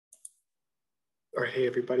Or hey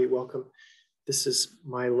everybody, welcome. This is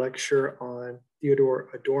my lecture on Theodore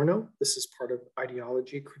Adorno. This is part of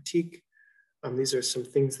ideology critique. These are some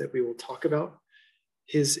things that we will talk about.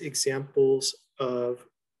 His examples of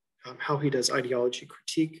how he does ideology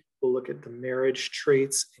critique. We'll look at the marriage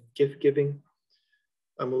traits and gift giving.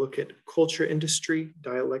 We'll look at culture industry,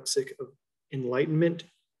 dialectic of Enlightenment,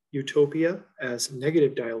 utopia as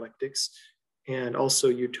negative dialectics, and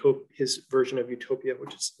also his version of utopia,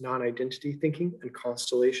 which is non-identity thinking and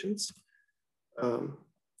constellations.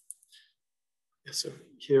 So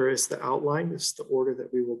here is the outline. This is the order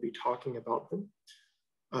that we will be talking about them.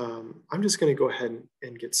 I'm just going to go ahead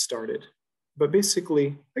and get started. But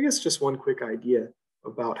basically, I guess just one quick idea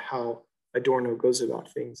about how Adorno goes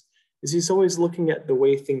about things is he's always looking at the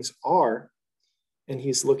way things are, and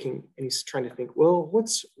he's trying to think, well,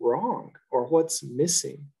 what's wrong or what's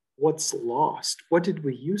missing? What's lost? What did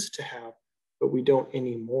we used to have, but we don't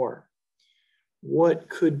anymore? What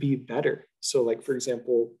could be better? So like, for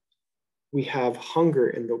example, we have hunger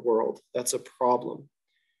in the world. That's a problem.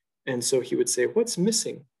 And so he would say, what's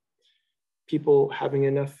missing? People having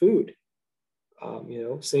enough food.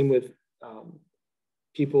 Same with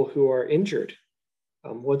people who are injured.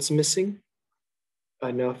 What's missing?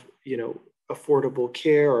 Enough, affordable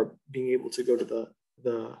care or being able to go to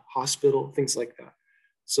the hospital, things like that.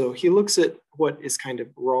 So he looks at what is kind of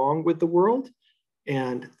wrong with the world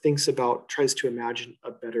and tries to imagine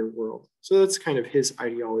a better world. So that's kind of his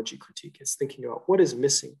ideology critique, is thinking about what is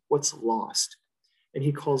missing, what's lost. And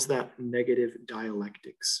he calls that negative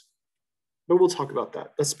dialectics. But we'll talk about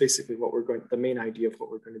that. That's basically the main idea of what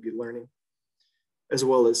we're going to be learning, as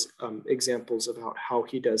well as examples about how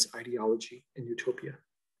he does ideology in utopia.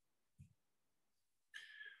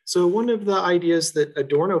 So one of the ideas that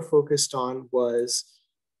Adorno focused on was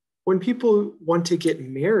when people want to get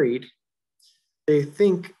married, they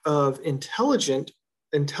think of intelligence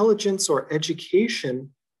or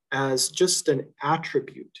education as just an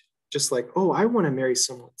attribute, just like, oh, I want to marry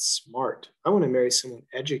someone smart. I want to marry someone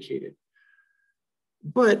educated.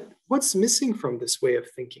 But what's missing from this way of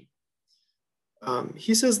thinking?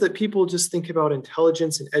 He says that people just think about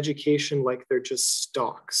intelligence and education like they're just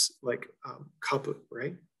stocks, like kaput,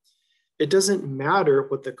 right? It doesn't matter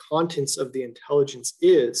what the contents of the intelligence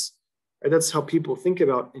is. Right? That's how people think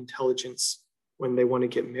about intelligence when they want to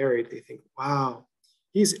get married. They think, wow,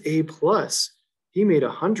 he's A+. He made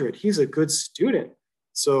 100. He's a good student.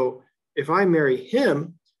 So if I marry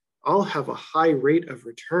him, I'll have a high rate of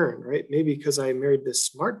return, right? Maybe because I married this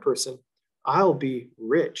smart person, I'll be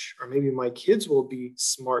rich, or maybe my kids will be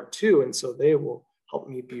smart too, and so they will help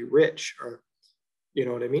me be rich, or you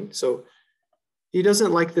know what I mean? So he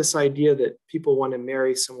doesn't like this idea that people want to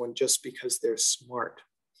marry someone just because they're smart,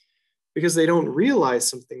 because they don't realize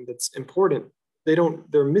something that's important.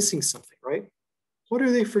 They're missing something, right? What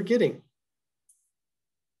are they forgetting?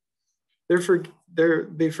 They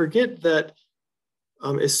forget that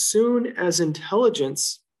as soon as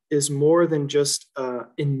intelligence is more than just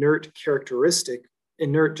inert characteristic.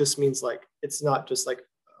 Inert just means like, it's not just like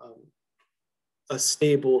a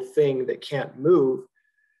stable thing that can't move.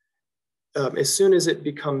 As soon as it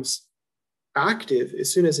becomes active,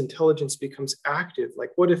 as soon as intelligence becomes active,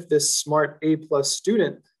 like what if this smart A+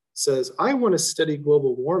 student says, I want to study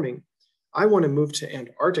global warming. I want to move to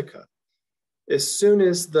Antarctica. As soon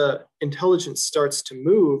as the intelligence starts to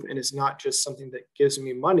move and is not just something that gives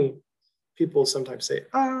me money, people sometimes say,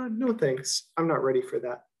 no thanks, I'm not ready for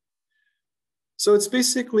that. So it's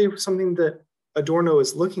basically something that Adorno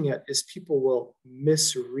is looking at, is people will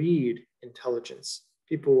misread intelligence.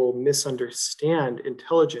 People will misunderstand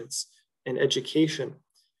intelligence and education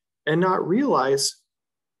and not realize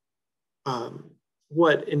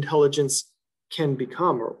what intelligence can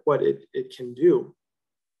become or what it can do.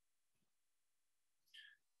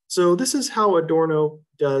 So this is how Adorno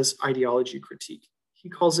does ideology critique. He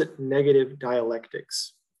calls it negative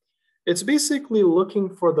dialectics. It's basically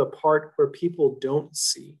looking for the part where people don't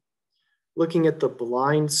see, looking at the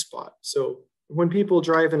blind spot. So when people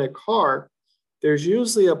drive in a car, there's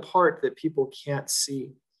usually a part that people can't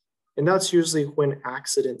see. And that's usually when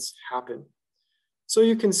accidents happen. So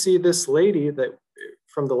you can see this lady that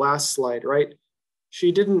from the last slide, right?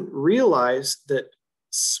 She didn't realize that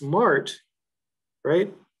smart,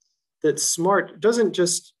 right? That smart doesn't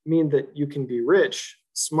just mean that you can be rich.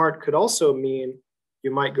 Smart could also mean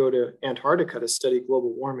you might go to Antarctica to study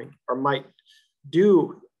global warming, or might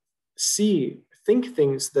think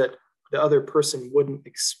things that the other person wouldn't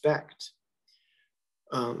expect.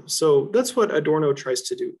 So that's what Adorno tries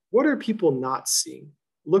to do. What are people not seeing?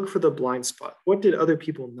 Look for the blind spot. What did other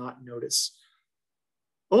people not notice?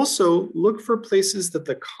 Also, look for places that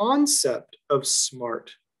the concept of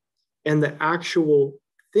smart and the actual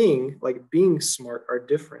thing, like being smart, are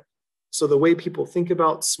different. So the way people think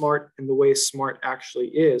about smart and the way smart actually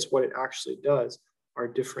is, what it actually does, are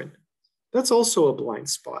different. That's also a blind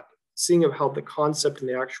spot, seeing of how the concept and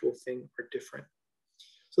the actual thing are different.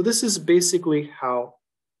 So this is basically how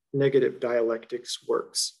negative dialectics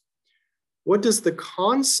works. What does the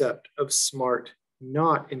concept of smart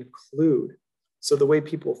not include? So the way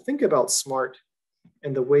people think about smart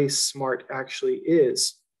and the way smart actually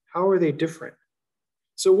is, how are they different?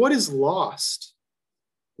 So what is lost?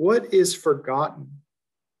 What is forgotten?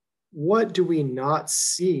 What do we not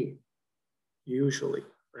see usually,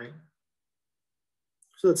 right?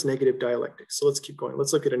 So that's negative dialectics. So let's keep going.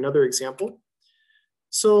 Let's look at another example.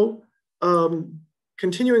 So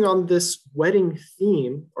continuing on this wedding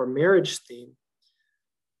theme or marriage theme,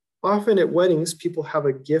 often at weddings, people have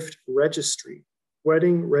a gift registry,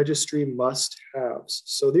 wedding registry must-haves.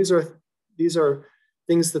 So these are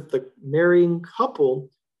things that the marrying couple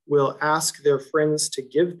will ask their friends to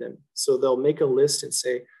give them. So they'll make a list and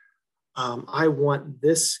say, I want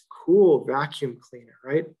this cool vacuum cleaner,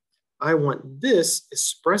 right? I want this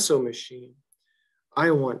espresso machine.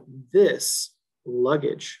 I want this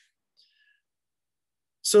luggage.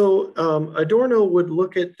 So Adorno would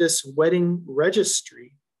look at this wedding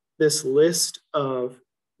registry, this list of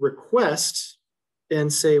requests,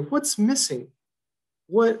 and say, what's missing?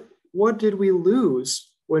 What did we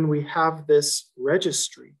lose when we have this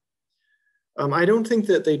registry? I don't think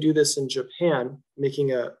that they do this in Japan,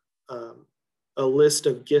 making a list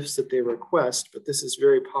of gifts that they request, but this is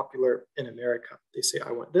very popular in America. They say,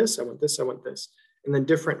 I want this, I want this, I want this. And then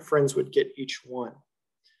different friends would get each one.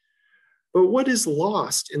 But what is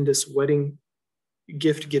lost in this wedding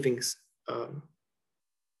gift-giving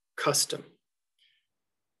custom?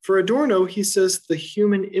 For Adorno, he says the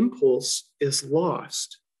human impulse is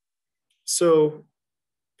lost. So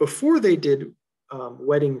before they did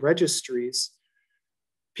wedding registries,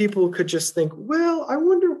 people could just think, well, I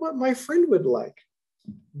wonder what my friend would like.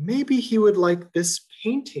 Maybe he would like this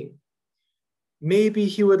painting. Maybe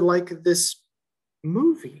he would like this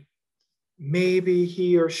movie. Maybe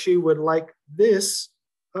he or she would like this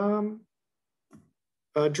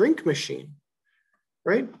drink machine,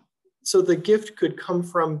 right? So the gift could come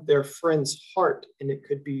from their friend's heart, and it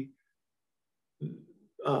could be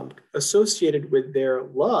associated with their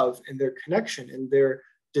love and their connection and their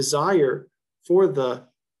desire for the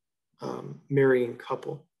marrying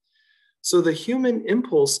couple. So the human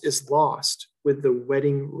impulse is lost with the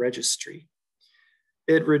wedding registry.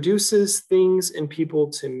 It reduces things and people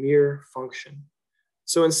to mere function.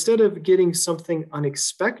 So instead of getting something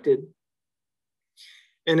unexpected,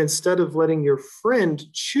 and instead of letting your friend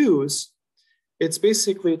choose, it's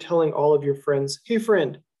basically telling all of your friends, hey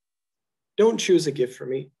friend, don't choose a gift for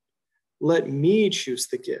me. Let me choose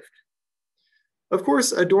the gift. Of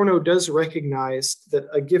course, Adorno does recognize that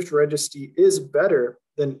a gift registry is better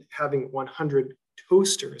than having 100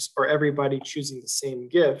 toasters or everybody choosing the same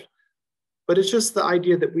gift. But it's just the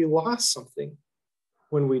idea that we lost something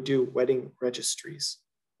when we do wedding registries.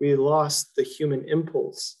 We lost the human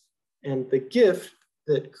impulse and the gift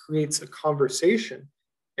that creates a conversation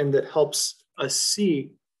and that helps us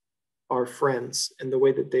see our friends and the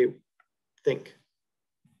way that they think.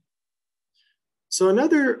 So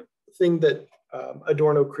another thing that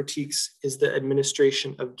Adorno critiques is the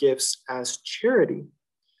administration of gifts as charity.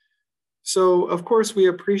 So of course we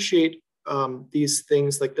appreciate these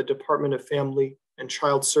things like the Department of Family and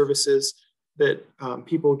Child Services, that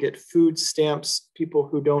people get food stamps. People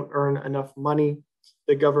who don't earn enough money,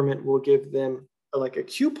 the government will give them like a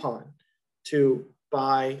coupon to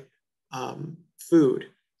buy food.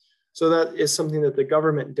 So that is something that the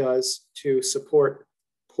government does to support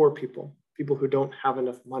poor people, people who don't have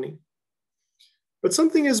enough money. But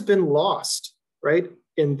something has been lost, right,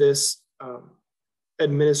 in this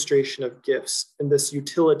administration of gifts, in this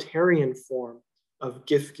utilitarian form of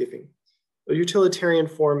gift giving. The utilitarian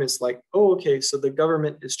form is like, oh, okay, so the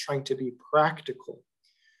government is trying to be practical.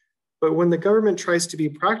 But when the government tries to be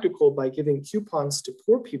practical by giving coupons to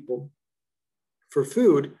poor people for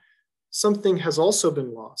food, something has also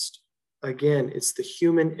been lost. Again, it's the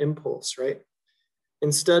human impulse, right?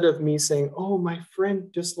 Instead of me saying, oh, my friend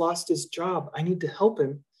just lost his job, I need to help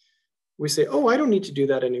him, we say, oh, I don't need to do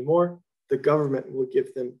that anymore. The government will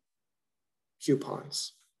give them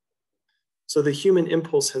coupons. So the human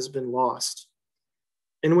impulse has been lost.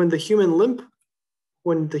 And when the human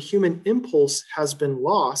impulse has been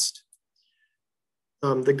lost,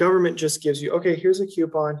 the government just gives you, okay, here's a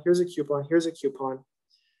coupon, here's a coupon, here's a coupon.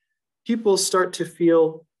 People start to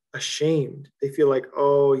feel ashamed. They feel like,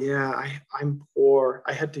 oh yeah, I'm poor.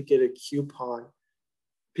 I had to get a coupon.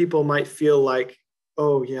 People might feel like,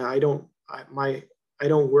 oh yeah, I don't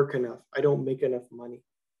work enough. I don't make enough money.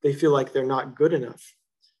 They feel like they're not good enough.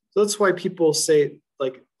 So that's why people say,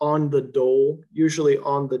 like, on the dole, usually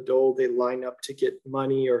on the dole, they line up to get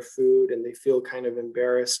money or food and they feel kind of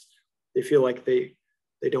embarrassed. They feel like they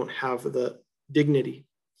don't have the dignity.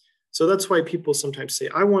 So that's why people sometimes say,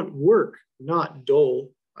 I want work, not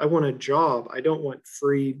dole. I want a job. I don't want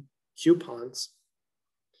free coupons.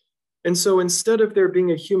 And so instead of there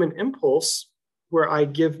being a human impulse where I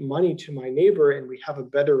give money to my neighbor and we have a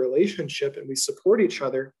better relationship and we support each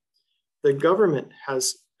other, the government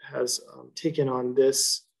has taken on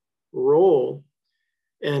this role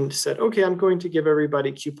and said, okay, I'm going to give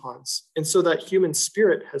everybody coupons. And so that human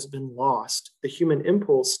spirit has been lost. The human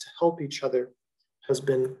impulse to help each other has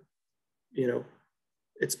been,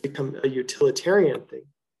 it's become a utilitarian thing.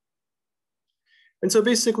 And so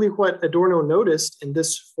basically what Adorno noticed in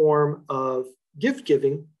this form of gift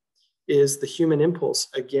giving is the human impulse,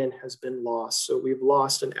 again, has been lost. So we've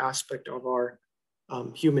lost an aspect of our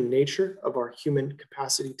human nature, of our human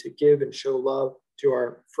capacity to give and show love to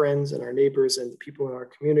our friends and our neighbors and the people in our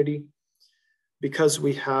community, because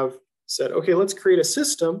we have said, okay, let's create a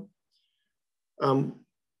system.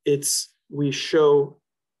 We show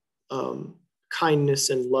kindness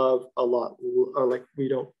and love a lot, or like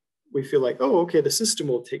we feel like, oh, okay, the system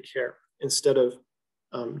will take care, instead of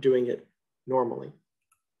doing it normally.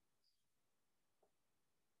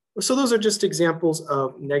 So those are just examples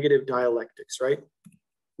of negative dialectics, right?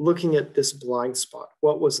 Looking at this blind spot,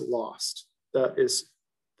 what was lost? That is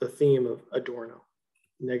the theme of Adorno,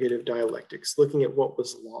 negative dialectics, looking at what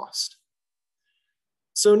was lost.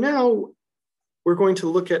 So now we're going to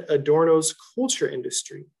look at Adorno's culture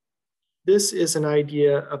industry. This is an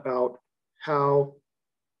idea about how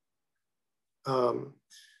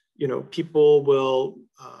people will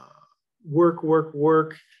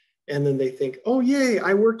work, and then they think, oh, yay,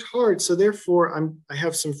 I worked hard, so therefore I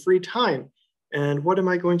have some free time. And what am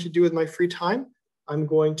I going to do with my free time? I'm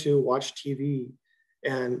going to watch TV.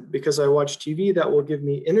 And because I watch TV, that will give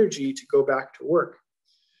me energy to go back to work.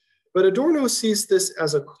 But Adorno sees this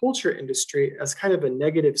as a culture industry as kind of a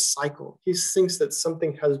negative cycle. He thinks that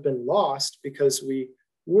something has been lost because we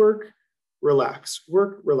work, relax,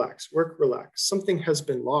 work, relax, work, relax. Something has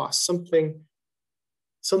been lost. Something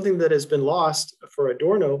that has been lost for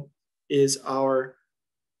Adorno is our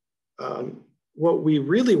what we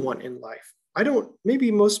really want in life.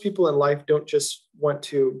 Maybe most people in life don't just want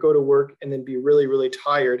to go to work and then be really, really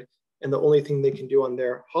tired, and the only thing they can do on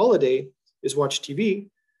their holiday is watch TV.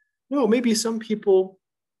 No, maybe some people,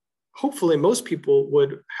 hopefully most people,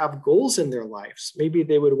 would have goals in their lives. Maybe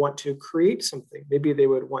they would want to create something. Maybe they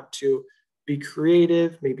would want to be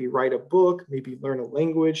creative, maybe write a book, maybe learn a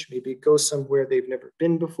language, maybe go somewhere they've never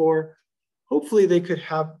been before. Hopefully they could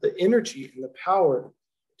have the energy and the power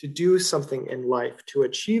to do something in life, to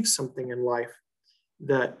achieve something in life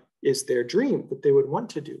that is their dream, that they would want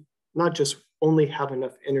to do, not just only have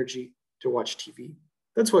enough energy to watch TV.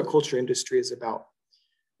 That's what culture industry is about.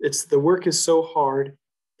 The work is so hard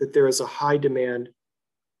that there is a high demand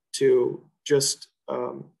to just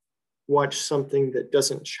watch something that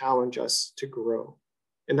doesn't challenge us to grow.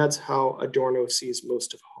 And that's how Adorno sees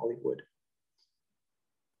most of Hollywood.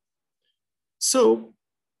 So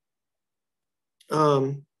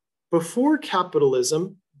before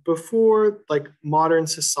capitalism, before like modern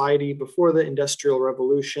society, before the Industrial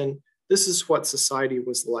Revolution, this is what society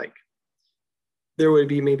was like. There would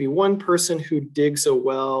be maybe one person who digs a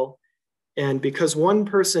well, and because one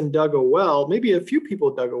person dug a well, maybe a few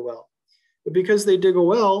people dug a well, but because they dig a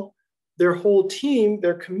well, their whole team,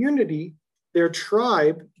 their community, their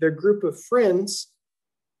tribe, their group of friends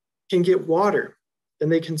can get water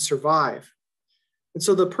and they can survive. And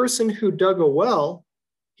so the person who dug a well,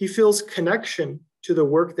 he feels connection to the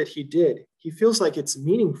work that he did. He feels like it's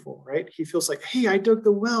meaningful, right? He feels like, hey, I dug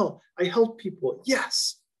the well, I helped people,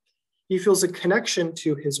 yes. He feels a connection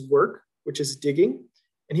to his work, which is digging,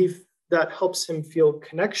 and that helps him feel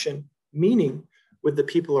connection, meaning with the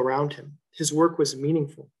people around him. His work was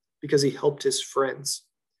meaningful because he helped his friends,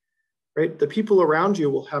 right? The people around you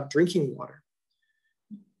will have drinking water.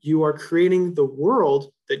 You are creating the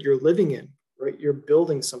world that you're living in, right? You're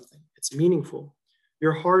building something. It's meaningful.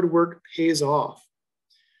 Your hard work pays off.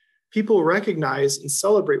 People recognize and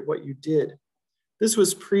celebrate what you did. This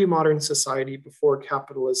was pre-modern society, before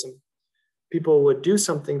capitalism. People would do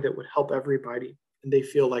something that would help everybody, and they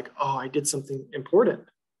feel like, oh, I did something important.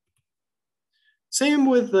 Same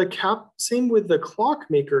with the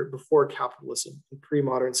clockmaker before capitalism in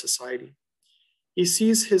pre-modern society. He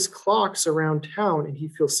sees his clocks around town and he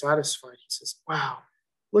feels satisfied. He says, wow,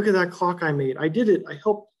 look at that clock I made. I did it. I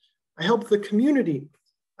helped the community.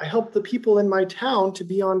 I helped the people in my town to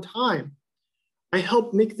be on time. I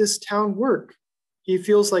helped make this town work. He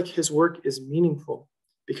feels like his work is meaningful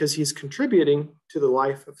because he's contributing to the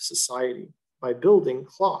life of society by building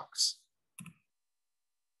clocks.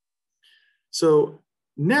 So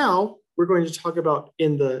now we're going to talk about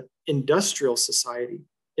in the industrial society,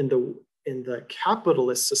 in the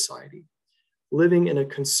capitalist society, living in a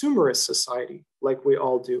consumerist society like we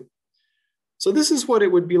all do. So this is what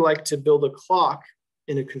it would be like to build a clock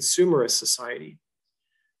in a consumerist society.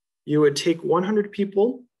 You would take 100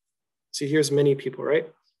 people, so here's many people, right?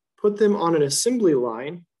 Put them on an assembly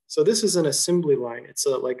line. So this is an assembly line. It's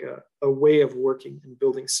like a way of working and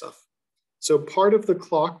building stuff. So part of the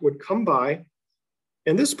clock would come by,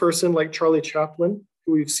 and this person, like Charlie Chaplin,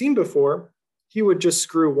 who we've seen before, he would just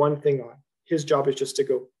screw one thing on. His job is just to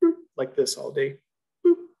go boop, like this all day.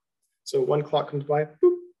 Boop. So one clock comes by,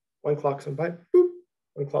 boop. One clock comes by, boop.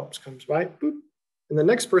 One clock comes by, boop. And the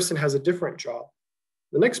next person has a different job.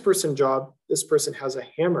 The next person's job, this person has a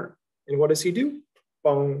hammer. And what does he do?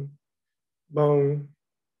 Bong, bong,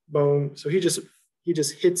 bong. So he just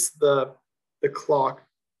hits the clock,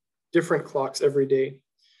 different clocks every day.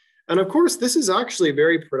 And of course, this is actually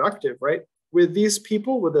very productive, right? With these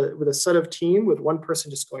people, with a set of team, with one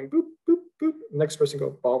person just going boop, boop, boop, the next person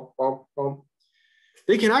go bom, bom, bom.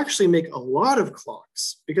 They can actually make a lot of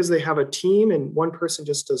clocks because they have a team and one person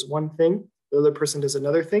just does one thing, the other person does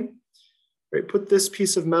another thing, right? Put this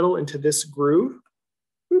piece of metal into this groove,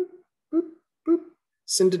 boop, boop, boop,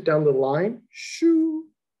 send it down the line, shoo,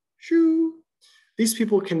 shoo. These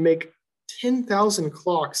people can make 10,000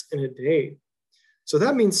 clocks in a day. So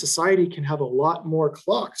that means society can have a lot more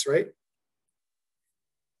clocks, right?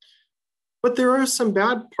 But there are some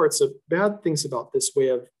bad things about this way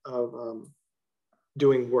of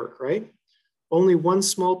doing work, right? Only one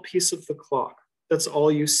small piece of the clock. That's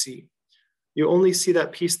all you see. You only see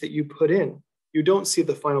that piece that you put in. You don't see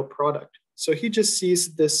the final product. So he just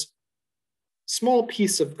sees this small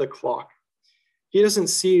piece of the clock. He doesn't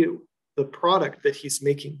see the product that he's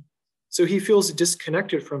making. So he feels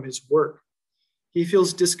disconnected from his work. He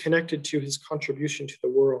feels disconnected to his contribution to the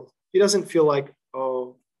world. He doesn't feel like,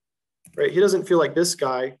 oh, right? He doesn't feel like this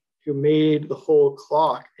guy who made the whole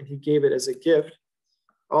clock and he gave it as a gift.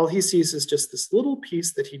 All he sees is just this little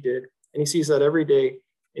piece that he did. And he sees that every day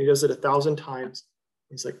and he does it 1,000 times.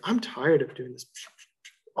 He's like, I'm tired of doing this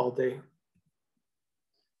all day.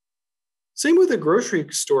 Same with a grocery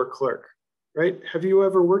store clerk, right? Have you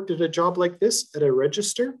ever worked at a job like this at a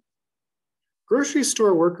register? Grocery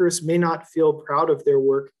store workers may not feel proud of their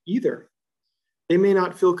work either. They may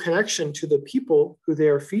not feel connection to the people who they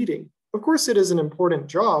are feeding. Of course, it is an important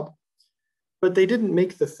job, but they didn't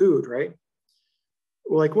make the food, right?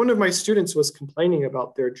 Like one of my students was complaining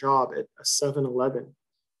about their job at a 7-Eleven.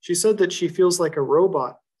 She said that she feels like a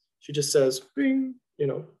robot. She just says, bing,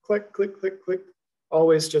 click, click, click, click.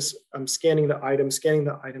 Always just scanning the items, scanning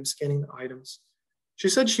the items, scanning the items. She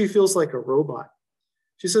said she feels like a robot.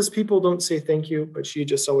 She says people don't say thank you, but she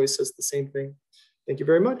just always says the same thing. Thank you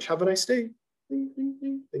very much. Have a nice day. Ding, ding,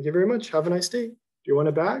 ding. Thank you very much. Have a nice day. Do you want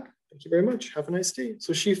a bag? Thank you very much. Have a nice day.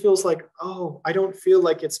 So she feels like, oh, I don't feel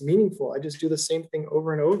like it's meaningful. I just do the same thing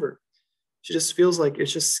over and over. She just feels like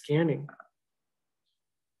it's just scanning.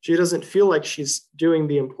 She doesn't feel like she's doing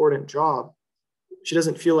the important job. She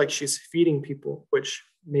doesn't feel like she's feeding people, which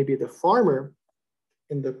maybe the farmer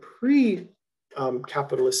in the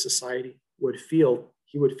pre-capitalist society would feel.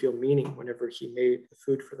 He would feel meaning whenever he made the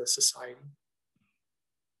food for the society.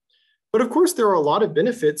 But of course, there are a lot of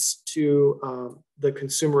benefits to the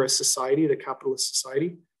consumerist society, the capitalist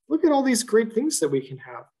society. Look at all these great things that we can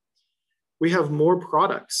have. We have more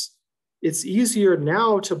products. It's easier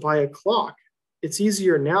now to buy a clock. It's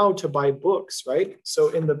easier now to buy books, right? So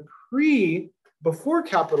in the before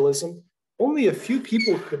capitalism, only a few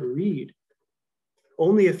people could read.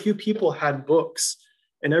 Only a few people had books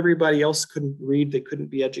and everybody else couldn't read. They couldn't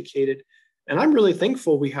be educated. And I'm really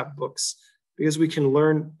thankful we have books because we can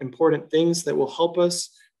learn important things that will help us.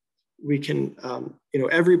 We can,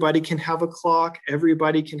 everybody can have a clock.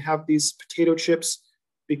 Everybody can have these potato chips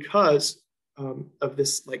because of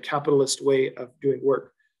this like capitalist way of doing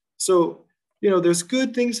work. So, there's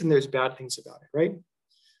good things and there's bad things about it, right?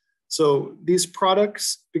 So these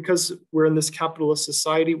products, because we're in this capitalist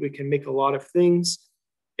society, we can make a lot of things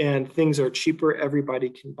and things are cheaper. Everybody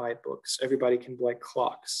can buy books. Everybody can buy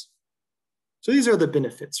clocks. So these are the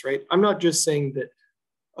benefits, right? I'm not just saying that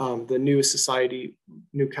the new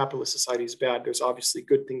capitalist society is bad. There's obviously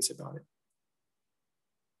good things about it.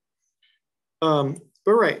 But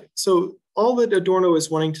right, so all that Adorno is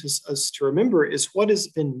wanting us to remember is what has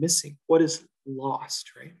been missing, what is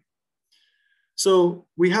lost, right? So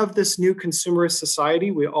we have this new consumerist society.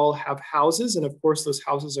 We all have houses, and of course those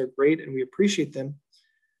houses are great and we appreciate them.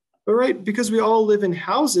 But right, because we all live in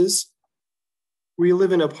houses, we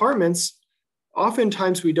live in apartments,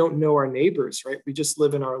 oftentimes we don't know our neighbors, right? We just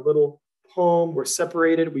live in our little home, we're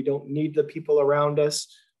separated, we don't need the people around us.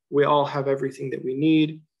 We all have everything that we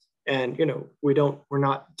need. And we're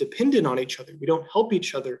not dependent on each other. We don't help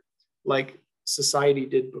each other like society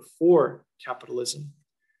did before capitalism.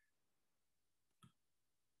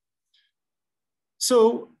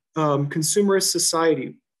 So consumerist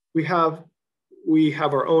society, we have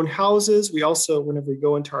our own houses. We also, whenever we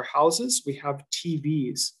go into our houses, we have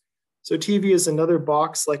TVs. So TV is another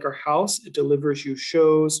box like our house. It delivers you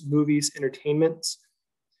shows, movies, entertainments.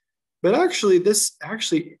 But actually, this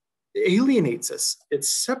actually alienates us. It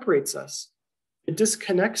separates us. It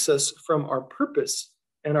disconnects us from our purpose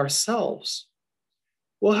and ourselves.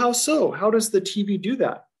 Well, how so? How does the TV do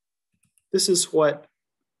that? This is what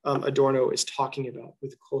Adorno is talking about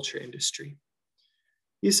with the culture industry.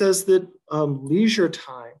 He says that leisure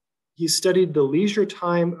time, he studied the leisure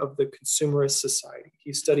time of the consumerist society.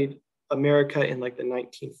 He studied America in like the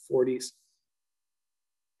 1940s.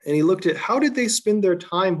 And he looked at how did they spend their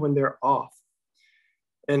time when they're off?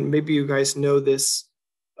 And maybe you guys know this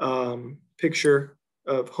picture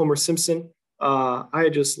of Homer Simpson. I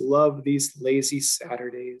just love these lazy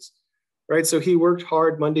Saturdays, right? So he worked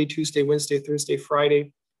hard Monday, Tuesday, Wednesday, Thursday,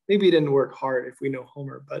 Friday. Maybe he didn't work hard if we know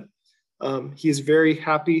Homer, but he's very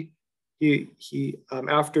happy.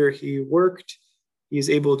 After he worked, he's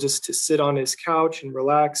able just to sit on his couch and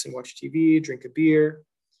relax and watch TV, drink a beer.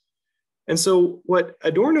 And so what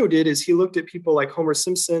Adorno did is he looked at people like Homer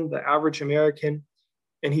Simpson, the average American,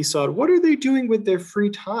 and he saw, what are they doing with their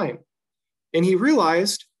free time? And he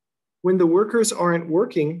realized when the workers aren't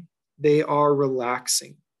working, they are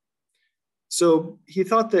relaxing. So he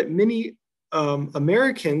thought that many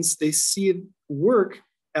Americans, they see work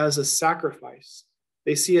as a sacrifice.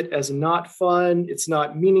 They see it as not fun, it's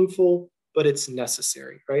not meaningful, but it's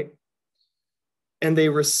necessary, right? And they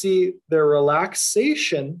receive their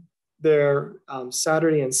relaxation, their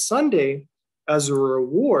Saturday and Sunday, as a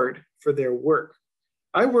reward for their work.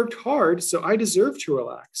 I worked hard, so I deserve to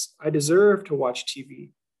relax. I deserve to watch TV.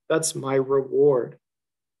 That's my reward.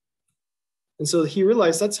 And so he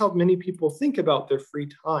realized that's how many people think about their free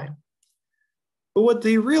time. But what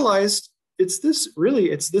they realized, it's this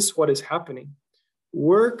what is happening.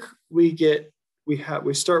 Work, we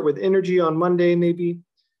start with energy on Monday maybe,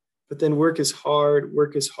 but then work is hard,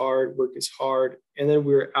 and then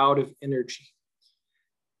we're out of energy.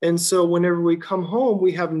 And so whenever we come home,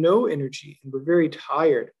 we have no energy and we're very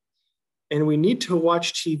tired. And we need to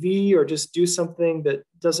watch TV or just do something that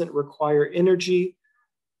doesn't require energy.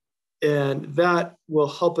 And that will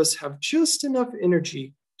help us have just enough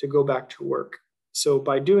energy to go back to work. So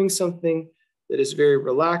by doing something that is very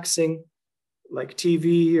relaxing, like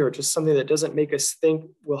TV or just something that doesn't make us think,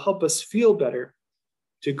 will help us feel better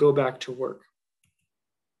to go back to work.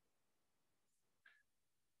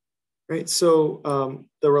 Right, so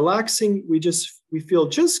the relaxing, we feel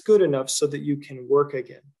just good enough so that you can work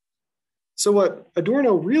again. So what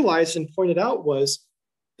Adorno realized and pointed out was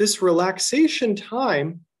this relaxation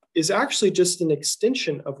time is actually just an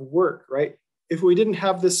extension of work, right? If we didn't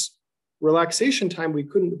have this relaxation time, we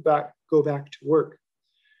couldn't go back to work.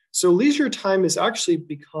 So leisure time has actually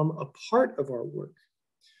become a part of our work,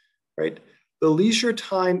 right? The leisure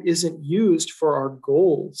time isn't used for our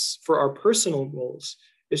goals, for our personal goals.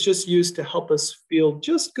 It's just used to help us feel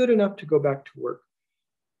just good enough to go back to work.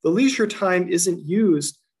 The leisure time isn't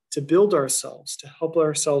used to build ourselves, to help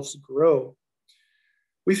ourselves grow.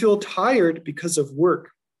 We feel tired because of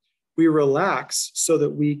work. We relax so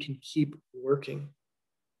that we can keep working.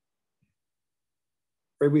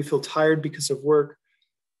 Right? We feel tired because of work.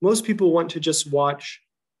 Most people want to just watch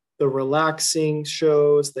the relaxing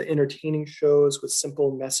shows, the entertaining shows with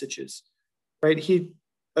simple messages, right?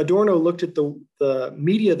 Adorno looked at the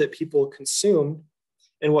media that people consumed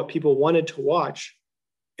and what people wanted to watch.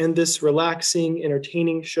 And this relaxing,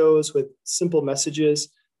 entertaining shows with simple messages,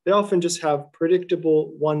 they often just have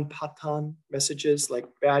predictable one patan messages like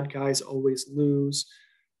bad guys always lose.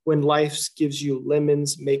 When life gives you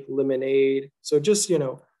lemons, make lemonade. So just,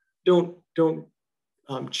 don't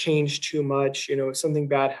change too much. If something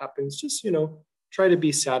bad happens, just, try to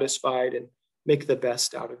be satisfied and make the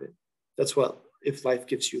best out of it. That's what if life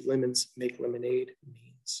gives you lemons, make lemonade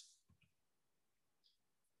means.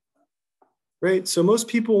 right? So most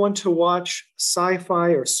people want to watch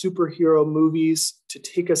sci-fi or superhero movies to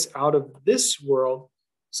take us out of this world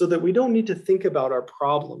so that we don't need to think about our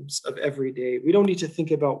problems of every day. We don't need to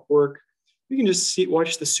think about work. We can just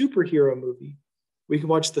watch the superhero movie. We can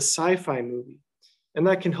watch the sci-fi movie. And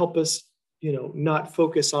that can help us, not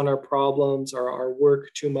focus on our problems or our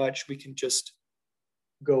work too much. We can just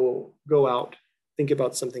go out, think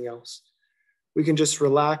about something else. We can just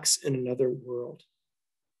relax in another world.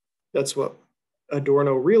 That's what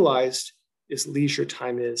Adorno realized is leisure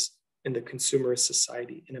time is in the consumerist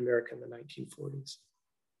society in America in the 1940s.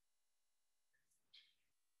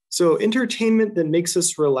 So entertainment that makes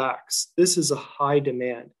us relax. This is a high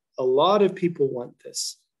demand. A lot of people want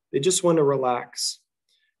this. They just want to relax.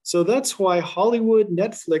 So that's why Hollywood,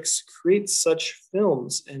 Netflix creates such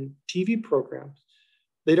films and TV programs.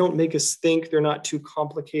 They don't make us think, they're not too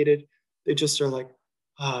complicated. They just are like,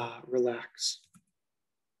 relax.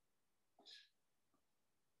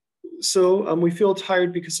 So we feel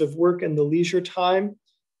tired because of work and the leisure time.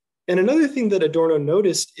 And another thing that Adorno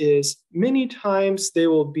noticed is many times they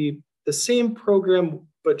will be the same program,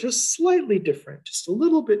 but just slightly different, just a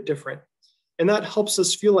little bit different. And that helps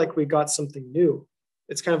us feel like we got something new.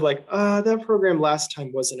 It's kind of like, that program last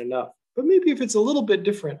time wasn't enough. But maybe if it's a little bit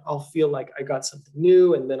different, I'll feel like I got something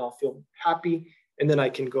new, and then I'll feel happy, and then I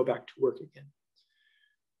can go back to work again.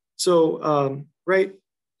 So, right,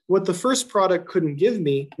 what the first product couldn't give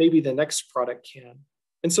me, maybe the next product can.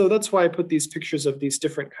 And so that's why I put these pictures of these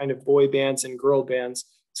different kind of boy bands and girl bands.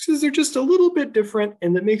 It's because they're just a little bit different,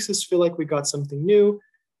 and that makes us feel like we got something new.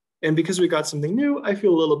 And because we got something new, I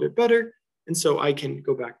feel a little bit better, and so I can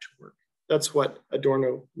go back to work. That's what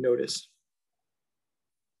Adorno noticed.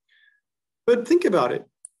 But think about it.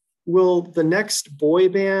 Will the next boy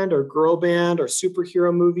band or girl band or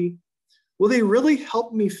superhero movie, will they really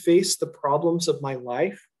help me face the problems of my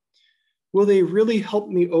life? Will they really help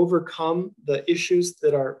me overcome the issues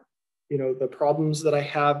that are, the problems that I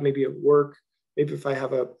have maybe at work? Maybe if I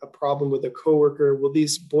have a problem with a coworker, will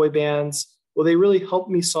these boy bands, will they really help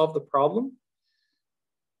me solve the problem?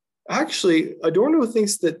 Actually, Adorno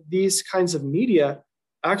thinks that these kinds of media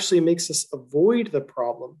actually makes us avoid the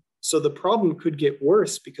problem. So the problem could get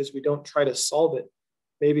worse because we don't try to solve it.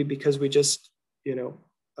 Maybe because we just,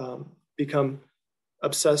 become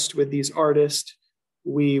obsessed with these artists.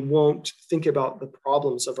 We won't think about the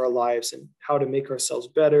problems of our lives and how to make ourselves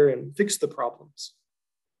better and fix the problems.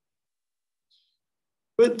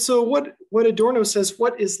 But so what Adorno says,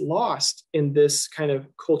 what is lost in this kind of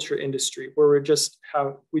culture industry where we just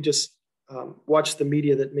watch the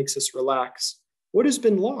media that makes us relax? What has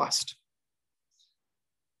been lost?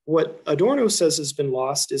 What Adorno says has been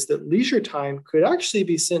lost is that leisure time could actually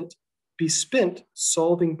be spent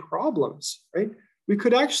solving problems, right? We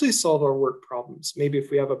could actually solve our work problems. Maybe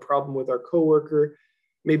if we have a problem with our coworker,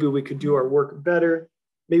 maybe we could do our work better.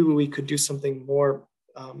 Maybe we could do something more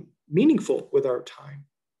meaningful with our time.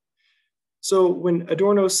 So when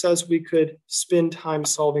Adorno says we could spend time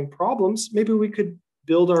solving problems, maybe we could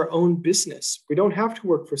build our own business. We don't have to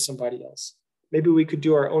work for somebody else. Maybe we could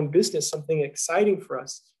do our own business, something exciting for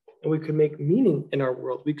us, and we could make meaning in our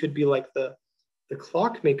world. We could be like the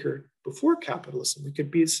clockmaker before capitalism. We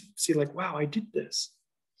could see like, wow, I did this.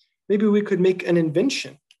 Maybe we could make an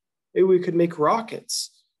invention. Maybe we could make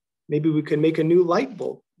rockets. Maybe we could make a new light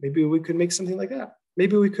bulb. Maybe we could make something like that.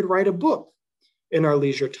 Maybe we could write a book in our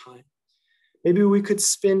leisure time. Maybe we could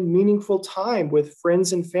spend meaningful time with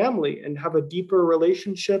friends and family and have a deeper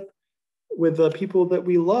relationship with the people that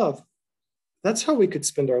we love. That's how we could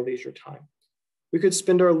spend our leisure time. We could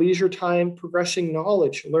spend our leisure time progressing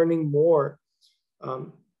knowledge, learning more,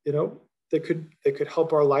 that could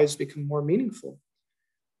help our lives become more meaningful.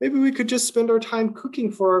 Maybe we could just spend our time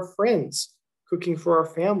cooking for our friends, cooking for our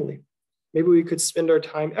family. Maybe we could spend our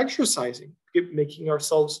time exercising, making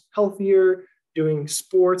ourselves healthier, doing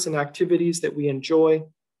sports and activities that we enjoy.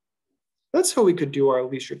 That's how we could do our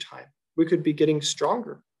leisure time. We could be getting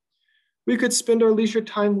stronger. We could spend our leisure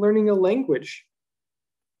time learning a language,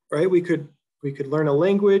 right? We could learn a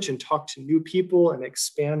language and talk to new people and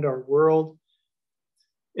expand our world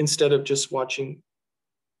instead of just watching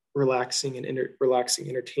relaxing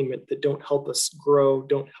entertainment that don't help us grow,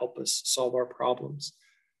 don't help us solve our problems.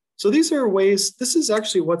 So these are ways, this is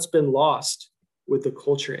actually what's been lost with the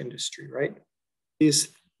culture industry, right?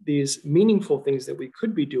 These meaningful things that we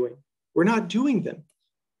could be doing, we're not doing them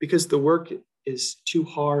because the work is too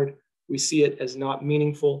hard. We see it as not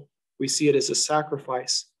meaningful. We see it as a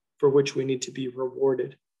sacrifice for which we need to be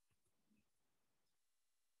rewarded.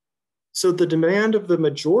 So the demand of the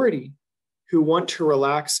majority who want to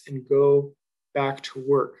relax and go back to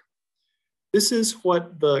work. This is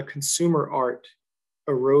what the consumer art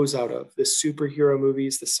arose out of, the superhero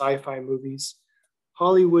movies, the sci-fi movies.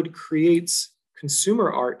 Hollywood creates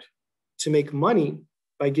consumer art to make money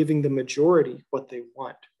by giving the majority what they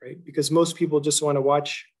want, right? Because most people just want to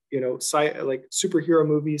watch, like superhero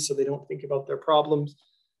movies, so they don't think about their problems.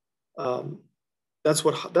 That's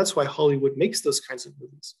why Hollywood makes those kinds of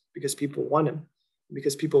movies, because people want them.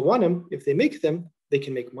 Because people want them, if they make them, they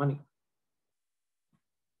can make money.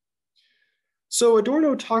 So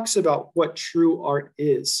Adorno talks about what true art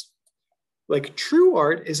is. Like, true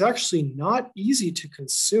art is actually not easy to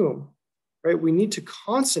consume, right? We need to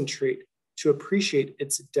concentrate to appreciate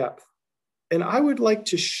its depth. And I would like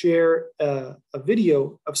to share a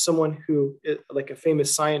video of someone who, like a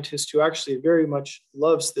famous scientist who actually very much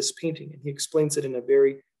loves this painting, and he explains it in a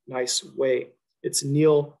very nice way. It's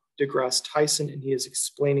Neil deGrasse Tyson, and he is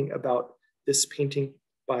explaining about this painting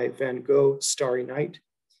by Van Gogh, Starry Night.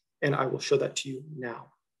 And I will show that to you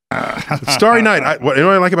now. Starry Night. What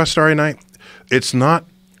I like about Starry Night? It's not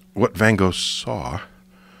what Van Gogh saw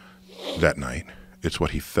that night. It's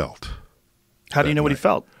what he felt. How do you know what he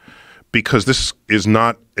felt? Because this is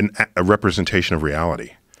not a representation of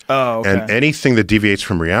reality. Oh, okay. And anything that deviates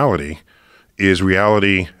from reality is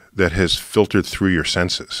reality that has filtered through your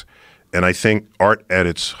senses. And I think art at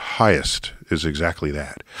its highest is exactly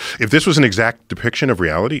that. If this was an exact depiction of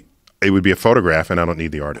reality, it would be a photograph, and I don't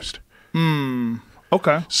need the artist.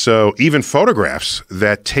 Okay. So even photographs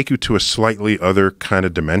that take you to a slightly other kind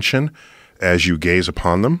of dimension as you gaze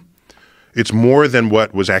upon them, it's more than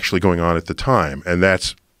what was actually going on at the time. And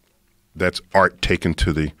that's art taken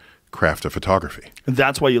to the craft of photography.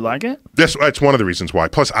 That's why you like it? That's one of the reasons why.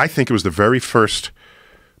 Plus, I think it was the very first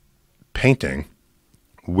painting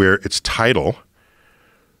where its title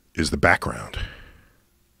is the background.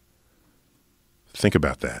 Think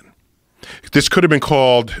about that. This could have been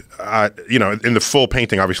called, in the full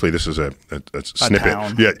painting, obviously this is a snippet.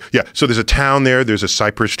 Town. Yeah. So there's a town there, there's a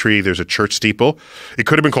cypress tree, there's a church steeple. It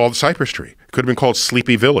could have been called the Cypress Tree. It could have been called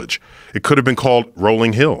Sleepy Village. It could have been called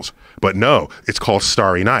Rolling Hills. But no, it's called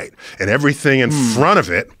Starry Night. And everything in front of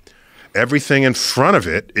it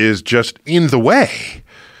is just in the way.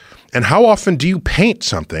 And how often do you paint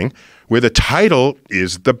something where the title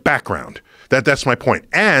is the background? That's my point.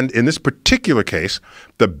 And in this particular case,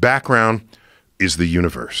 the background is the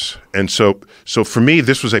universe. And so for me,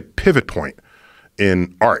 this was a pivot point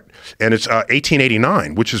in art. And it's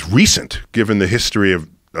 1889, which is recent given the history of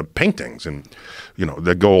paintings and,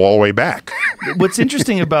 that go all the way back. What's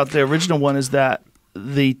interesting about the original one is that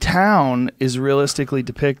the town is realistically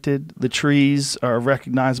depicted. The trees are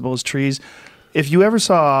recognizable as trees. If you ever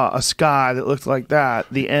saw a sky that looked like that,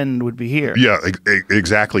 the end would be here. Yeah,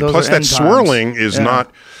 exactly. Those Plus, are that end swirling times. is Yeah.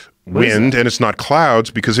 not wind and it's not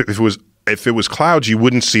clouds, because if it was clouds, you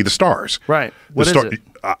wouldn't see the stars. Right. What is it?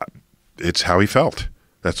 It's how he felt.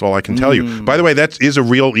 That's all I can tell you. By the way, that is a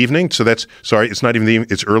real evening. So it's not even the evening,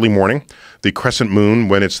 it's early morning. The crescent moon,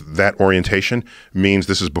 when it's that orientation, means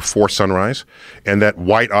this is before sunrise. And that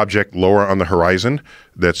white object lower on the horizon,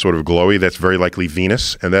 that's sort of glowy, that's very likely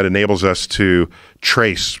Venus. And that enables us to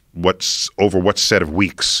trace over what set of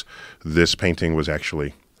weeks this painting was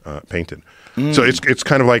actually painted. So it's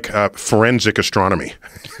kind of like forensic astronomy.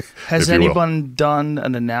 Has anyone done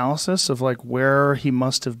an analysis of like where he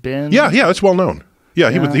must have been? Yeah, it's well known. Yeah,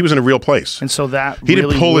 he was in a real place. And so that he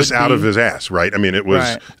really didn't pull this out be... of his ass, right? I mean, it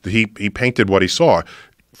was he painted what he saw,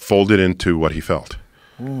 folded into what he felt.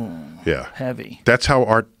 Ooh, yeah, heavy. That's how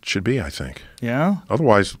art should be, I think. Yeah.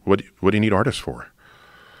 Otherwise, what do you need artists for?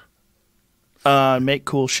 Make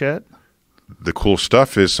cool shit. The cool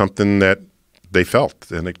stuff is something that they felt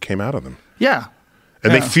and it came out of them. Yeah.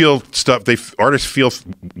 And they feel stuff. Artists feel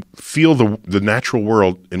the natural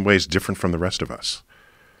world in ways different from the rest of us.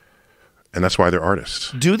 And that's why they're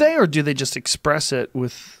artists. Do they, or do they just express it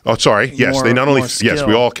with? Oh, sorry. Yes, they not only skill?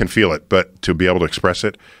 we all can feel it, but to be able to express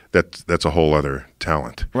it, that's a whole other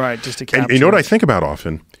talent. Right, just to capture. And you know what I think about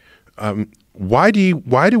often? Why do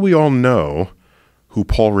we all know who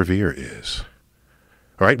Paul Revere is?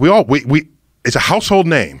 All right, we it's a household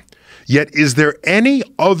name. Yet, is there any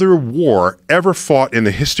other war ever fought in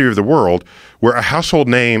the history of the world where a household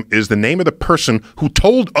name is the name of the person who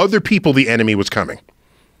told other people the enemy was coming?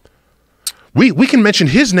 We can mention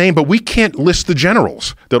his name, but we can't list the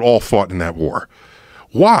generals that all fought in that war.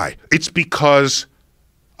 Why? It's because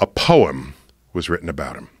a poem was written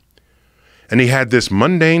about him. And he had this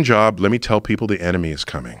mundane job, let me tell people the enemy is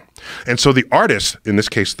coming. And so the artist, in this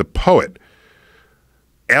case the poet,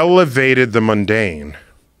 elevated the mundane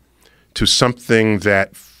to something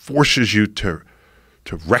that forces you to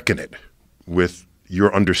reckon it with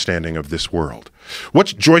your understanding of this world.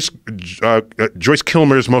 What's Joyce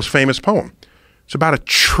Kilmer's most famous poem? It's about a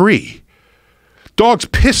tree. Dogs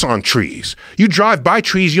piss on trees. You drive by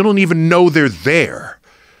trees, you don't even know they're there.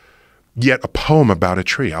 Yet a poem about a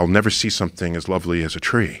tree. I'll never see something as lovely as a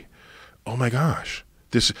tree. Oh my gosh.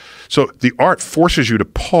 So the art forces you to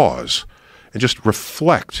pause and just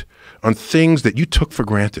reflect on things that you took for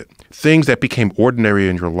granted, things that became ordinary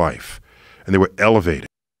in your life, and they were elevated.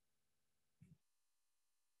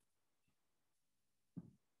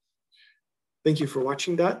 Thank you for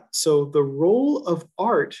watching that. So the role of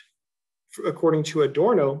art, according to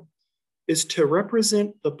Adorno, is to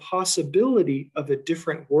represent the possibility of a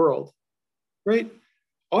different world, right?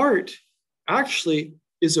 Art actually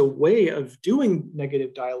is a way of doing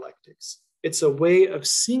negative dialectics. It's a way of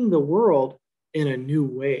seeing the world in a new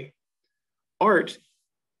way. Art,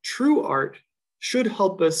 true art, should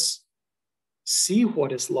help us see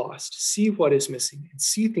what is lost, see what is missing, and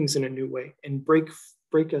see things in a new way, and break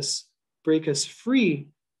us free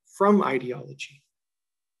from ideology,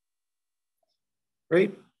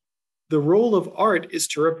 right? The role of art is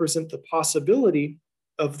to represent the possibility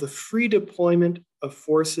of the free deployment of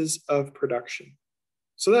forces of production.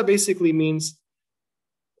 So that basically means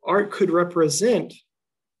art could represent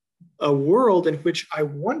a world in which I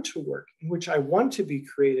want to work, in which I want to be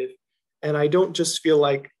creative, and I don't just feel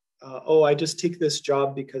like, oh, I just take this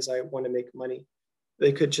job because I want to make money.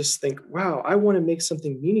 They could just think, wow, I want to make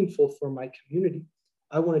something meaningful for my community.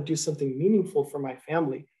 I want to do something meaningful for my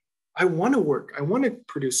family. I want to work. I want to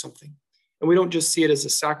produce something. And we don't just see it as a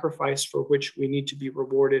sacrifice for which we need to be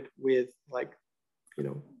rewarded with, like,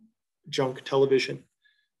 junk television.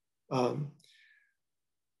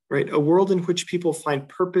 Right? A world in which people find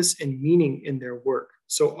purpose and meaning in their work.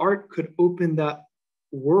 So art could open that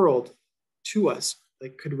world to us,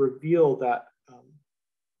 like could reveal that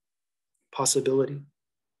possibility,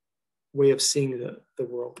 way of seeing the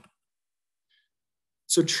world.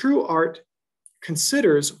 So true art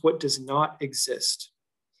considers what does not exist.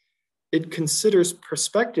 It considers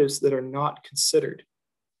perspectives that are not considered.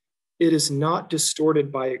 It is not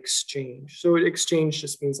distorted by exchange. So exchange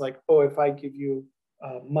just means like, oh, if I give you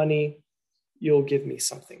money, you'll give me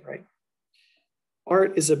something, right?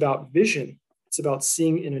 Art is about vision. It's about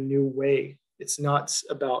seeing in a new way. It's not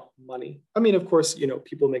about money. I mean, of course,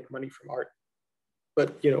 people make money from art,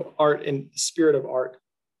 but art and the spirit of art,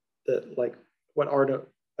 that like what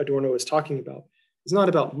Adorno is talking about, is not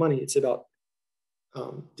about money. It's about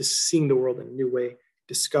just seeing the world in a new way,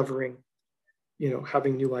 discovering,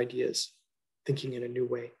 having new ideas, thinking in a new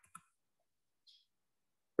way.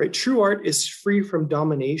 Right? True art is free from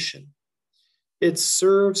domination. It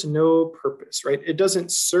serves no purpose, right? It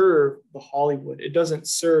doesn't serve the Hollywood. It doesn't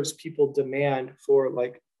serve people demand for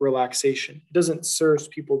like relaxation. It doesn't serve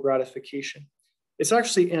people gratification. It's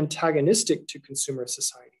actually antagonistic to consumer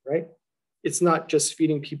society, right? It's not just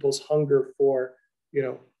feeding people's hunger for,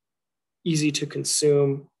 easy to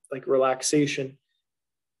consume, like relaxation.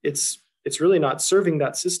 It's really not serving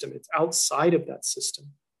that system. It's outside of that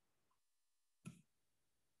system.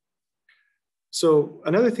 So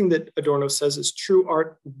another thing that Adorno says is true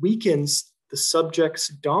art weakens the subject's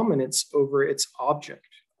dominance over its object,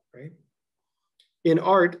 right? In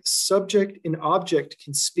art, subject and object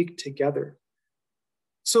can speak together.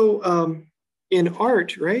 So in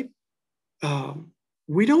art, right,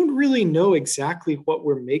 we don't really know exactly what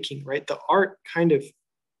we're making, right? The art kind of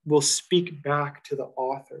will speak back to the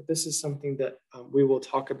author. This is something that we will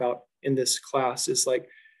talk about in this class, is like,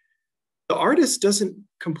 the artist doesn't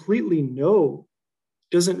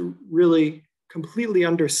really completely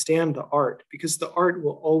understand the art, because the art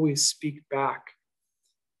will always speak back.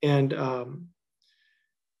 And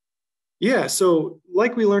so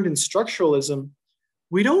like we learned in structuralism,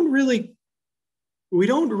 we don't really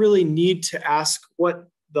need to ask what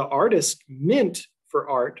the artist meant for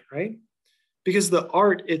art, right? Because the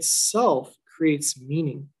art itself creates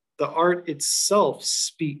meaning. The art itself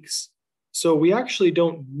speaks. So we actually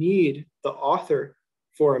don't need the author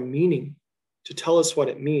for a meaning to tell us what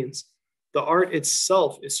it means. The art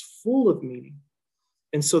itself is full of meaning.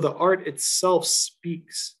 And so the art itself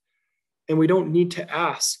speaks. And we don't need to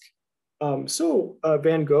ask,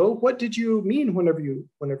 Van Gogh, what did you mean whenever you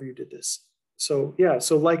did this? So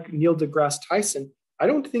like Neil deGrasse Tyson, I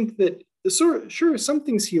don't think that, sure, some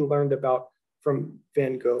things he learned about from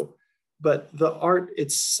Van Gogh, but the art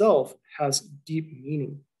itself has deep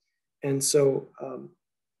meaning. And so,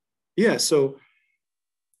 so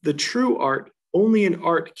the true art, only in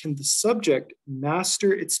art can the subject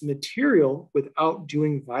master its material without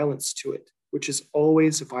doing violence to it, which is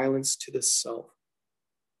always violence to the self.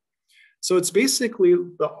 So it's basically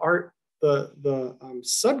the art the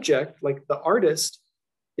subject, like the artist,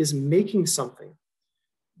 is making something.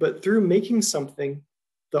 But through making something,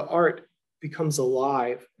 the art becomes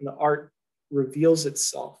alive and the art reveals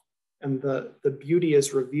itself and the beauty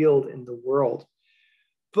is revealed in the world.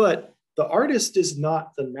 But the artist is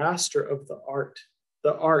not the master of the art.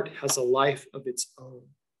 The art has a life of its own.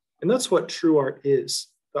 And that's what true art is,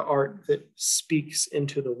 the art that speaks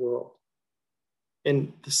into the world.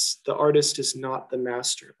 And the artist is not the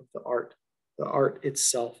master of the art. The art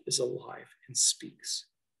itself is alive and speaks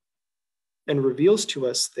and reveals to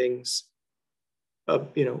us things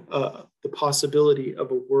of, the possibility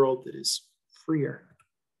of a world that is freer.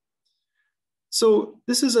 So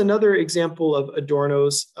this is another example of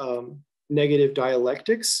Adorno's negative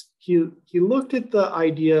dialectics. He looked at the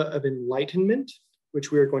idea of enlightenment,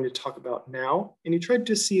 which we are going to talk about now, and he tried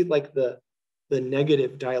to see like the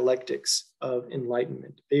negative dialectics of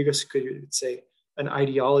enlightenment. I guess you could say an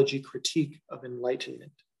ideology critique of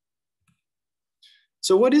enlightenment.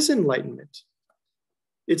 So what is enlightenment?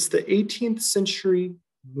 It's the 18th century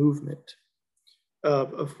movement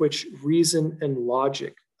of which reason and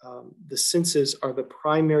logic, the senses, are the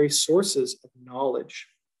primary sources of knowledge.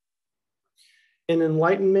 In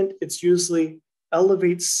enlightenment, it's usually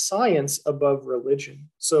elevates science above religion.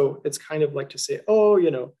 So it's kind of like to say, oh,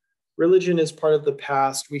 religion is part of the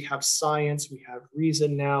past. We have science, we have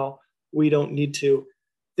reason now. We don't need to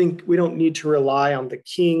think, we don't need to rely on the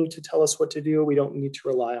king to tell us what to do. We don't need to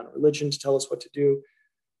rely on religion to tell us what to do.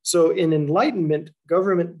 So in enlightenment,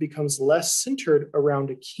 government becomes less centered around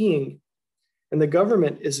a king, and the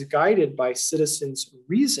government is guided by citizens'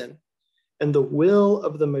 reason and the will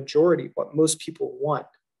of the majority, what most people want.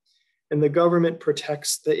 And the government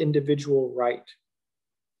protects the individual right.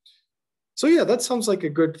 So yeah, that sounds like a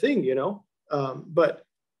good thing, but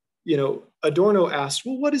Adorno asked,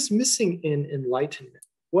 well, what is missing in enlightenment?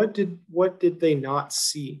 What did they not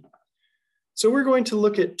see? So we're going to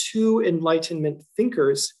look at two Enlightenment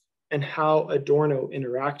thinkers and how Adorno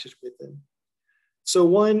interacted with them. So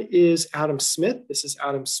one is Adam Smith. This is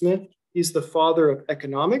Adam Smith. He's the father of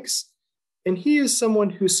economics, and he is someone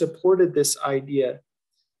who supported this idea,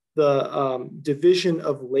 the division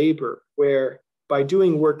of labor, where by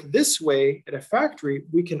doing work this way at a factory,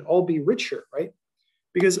 we can all be richer, right?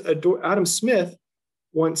 Because Adam Smith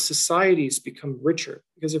wants societies become richer,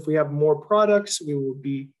 because if we have more products, we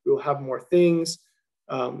will have more things,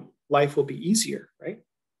 life will be easier, right?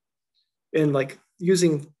 And like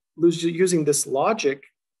using this logic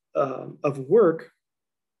of work,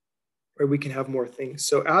 where we can have more things.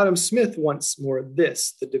 So Adam Smith wants more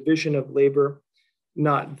this, the division of labor,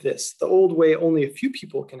 not this. The old way, only a few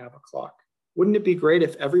people can have a clock. Wouldn't it be great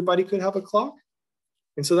if everybody could have a clock?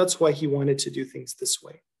 And so that's why he wanted to do things this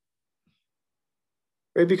way.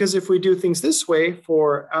 Right? Because if we do things this way,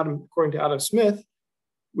 according to Adam Smith,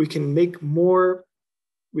 we can make more,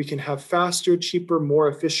 we can have faster, cheaper, more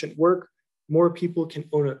efficient work. More people can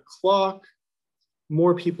own a clock.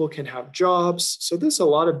 More people can have jobs. So there's a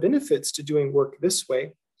lot of benefits to doing work this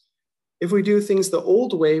way. If we do things the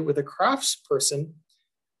old way with a craftsperson,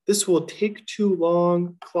 this will take too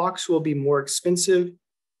long. Clocks will be more expensive.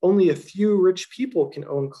 Only a few rich people can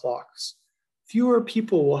own clocks. Fewer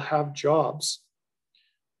people will have jobs.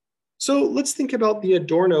 So let's think about the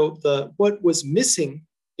Adorno, what was missing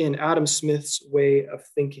in Adam Smith's way of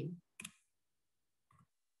thinking.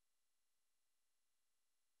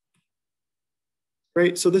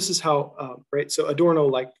 Right, so this is how, so Adorno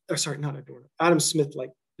Adam Smith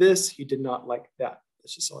liked this, he did not like that.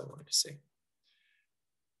 That's just all I wanted to say.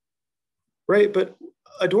 Right, but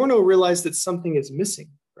Adorno realized that something is missing,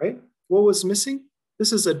 right? What was missing?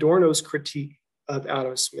 This is Adorno's critique of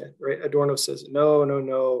Adam Smith, right? Adorno says,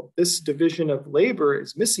 no, this division of labor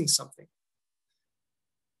is missing something.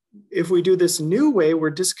 If we do this new way, we're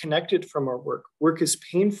disconnected from our work. Work is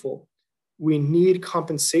painful. We need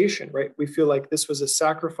compensation, right? We feel like this was a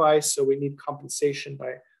sacrifice, so we need compensation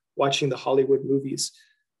by watching the Hollywood movies.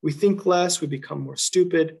 We think less, we become more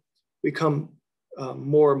stupid, we become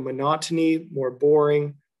more monotony, more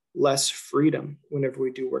boring, less freedom whenever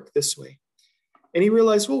we do work this way. And he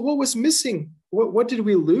realized, well, what was missing? What did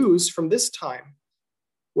we lose from this time?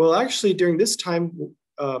 Well, actually, during this time,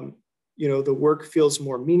 the work feels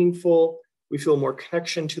more meaningful. We feel more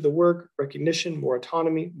connection to the work, recognition, more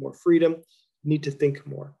autonomy, more freedom, need to think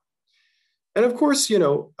more. And of course,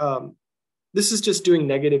 this is just doing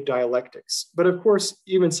negative dialectics. But of course,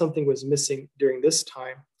 even something was missing during this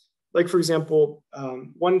time. Like, for example,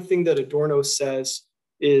 one thing that Adorno says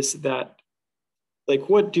is that, like,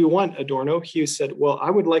 what do you want, Adorno? He said, well,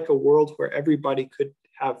 I would like a world where everybody could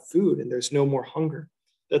have food and there's no more hunger.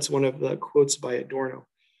 That's one of the quotes by Adorno.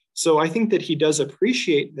 So I think that he does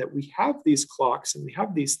appreciate that we have these clocks and we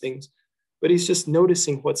have these things, but he's just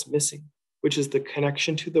noticing what's missing, which is the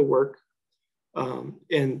connection to the work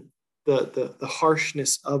and the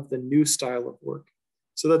harshness of the new style of work.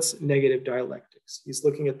 So that's negative dialectics. He's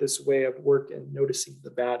looking at this way of work and noticing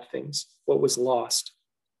the bad things, what was lost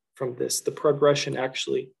from this. The progression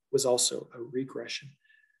actually was also a regression.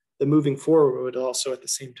 The moving forward would also at the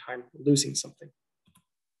same time losing something.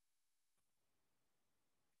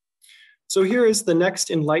 So here is the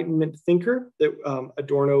next Enlightenment thinker that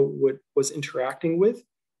Adorno was interacting with,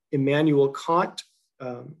 Immanuel Kant.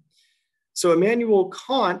 So Immanuel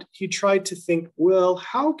Kant, he tried to think, well,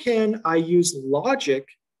 how can I use logic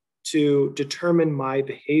to determine my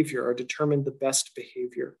behavior or determine the best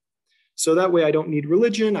behavior? So that way I don't need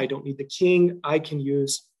religion, I don't need the king, I can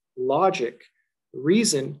use logic,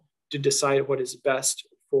 reason to decide what is best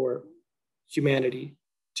for humanity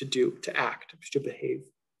to do, to act, to behave.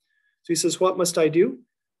 So he says, what must I do?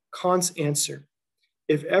 Kant's answer,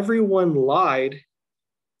 if everyone lied,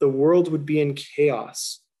 the world would be in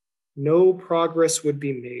chaos. No progress would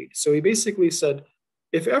be made. So he basically said,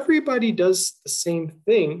 if everybody does the same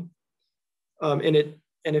thing, and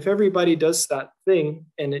if everybody does that thing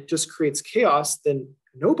and it just creates chaos, then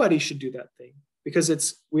nobody should do that thing,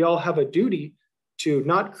 because we all have a duty to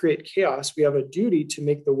not create chaos. We have a duty to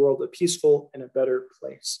make the world a peaceful and a better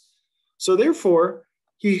place. So therefore,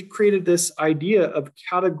 he created this idea of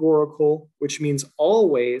categorical, which means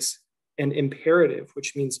always, and imperative,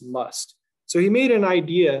 which means must. So he made an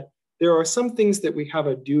idea. There are some things that we have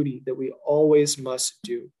a duty that we always must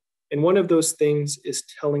do. And one of those things is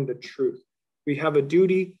telling the truth. We have a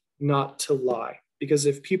duty not to lie, because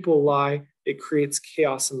if people lie, it creates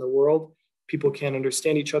chaos in the world. People can't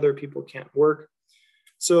understand each other. People can't work.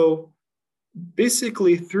 So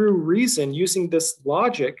basically through reason, using this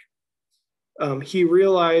logic, he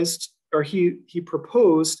realized, or he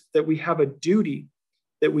proposed that we have a duty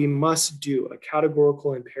that we must do, a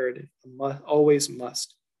categorical imperative, always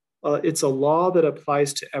must. It's a law that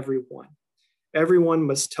applies to everyone. Everyone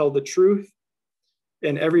must tell the truth,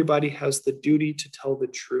 and everybody has the duty to tell the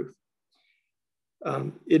truth.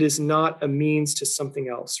 It is not a means to something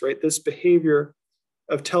else, right? This behavior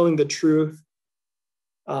of telling the truth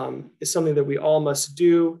is something that we all must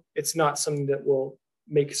do. It's not something that will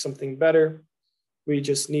make something better. We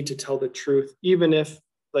just need to tell the truth, even if,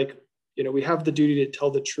 we have the duty to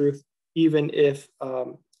tell the truth, even if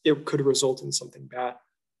it could result in something bad.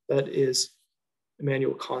 That is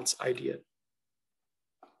Immanuel Kant's idea.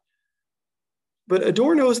 But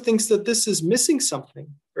Adorno thinks that this is missing something,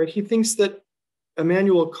 right? He thinks that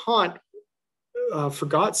Immanuel Kant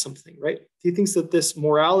forgot something, right? He thinks that this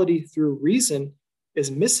morality through reason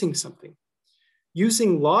is missing something.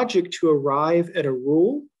 Using logic to arrive at a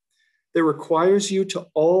rule that requires you to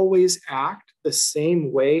always act the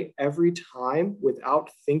same way every time without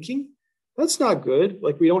thinking, that's not good.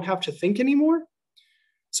 Like, we don't have to think anymore.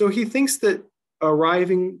 So he thinks that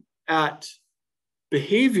arriving at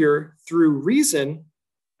behavior through reason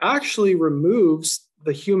actually removes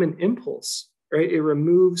the human impulse, right? It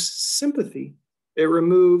removes sympathy. It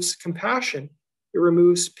removes compassion. It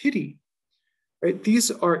removes pity, right?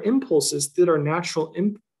 These are impulses that are natural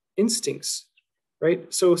instincts,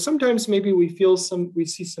 right? So sometimes maybe we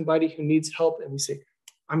see somebody who needs help and we say,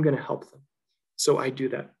 I'm going to help them. So I do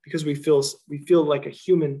that because we feel like a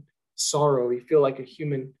human sorrow. We feel like a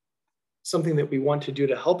human, something that we want to do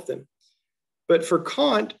to help them. But for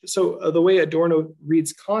Kant, so the way Adorno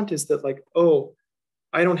reads Kant is that, like, oh,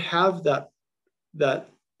 I don't have that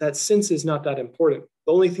sense is not that important.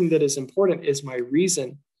 The only thing that is important is my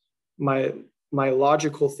reason, my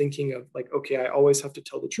logical thinking of, like, okay, I always have to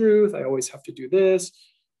tell the truth. I always have to do this.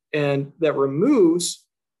 And that removes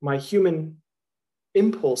my human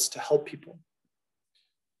impulse to help people,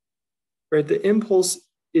 right? The impulse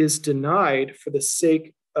is denied for the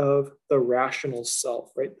sake of the rational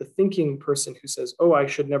self, right? The thinking person who says, oh, I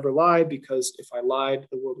should never lie because if I lied,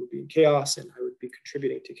 the world would be in chaos and I would be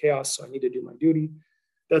contributing to chaos, so I need to do my duty.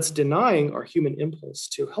 That's denying our human impulse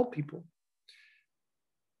to help people.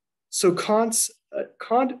 So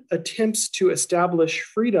Kant attempts to establish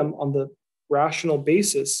freedom on the rational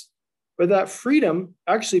basis, but that freedom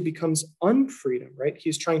actually becomes unfreedom, right?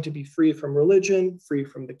 He's trying to be free from religion, free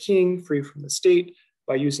from the king, free from the state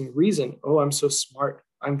by using reason. Oh, I'm so smart,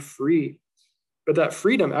 I'm free. But that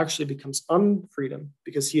freedom actually becomes unfreedom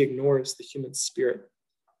because he ignores the human spirit.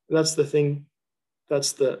 And that's the thing,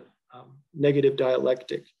 that's the negative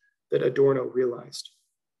dialectic that Adorno realized.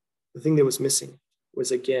 The thing that was missing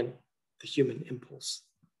was, again, the human impulse.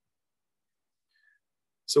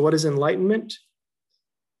 So what is enlightenment?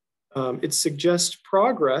 It suggests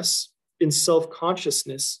progress in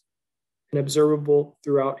self-consciousness and observable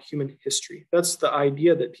throughout human history. That's the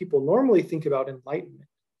idea that people normally think about enlightenment.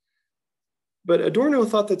 But Adorno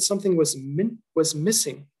thought that something was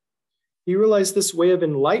missing. He realized this way of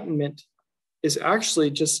enlightenment is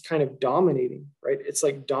actually just kind of dominating, right? It's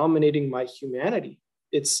like dominating my humanity.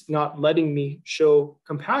 It's not letting me show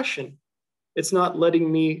compassion. It's not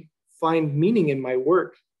letting me find meaning in my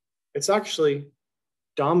work. It's actually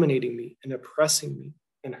dominating me and oppressing me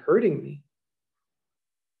and hurting me.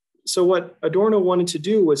 So what Adorno wanted to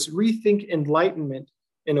do was rethink enlightenment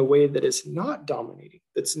in a way that is not dominating,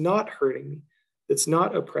 that's not hurting me, that's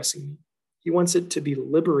not oppressing me. He wants it to be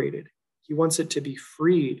liberated. He wants it to be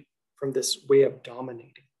freed from this way of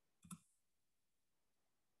dominating.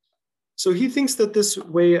 So he thinks that this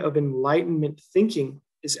way of enlightenment thinking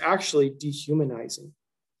is actually dehumanizing.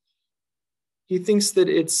 He thinks that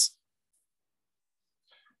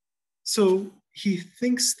he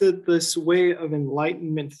thinks that this way of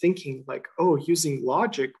enlightenment thinking, like, oh, using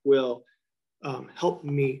logic will help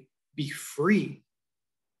me be free,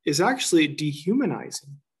 is actually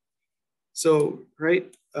dehumanizing. So,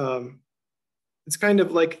 right, it's kind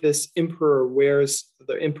of like this emperor wears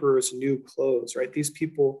the emperor's new clothes, right? These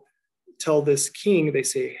people tell this king, they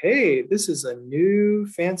say, hey, this is a new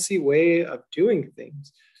fancy way of doing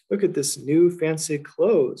things. Look at this new fancy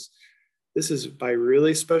clothes. This is by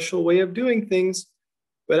really special way of doing things.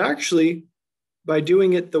 But actually, by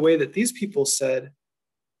doing it the way that these people said,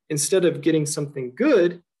 instead of getting something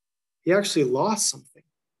good, he actually lost something,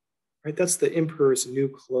 right? That's the emperor's new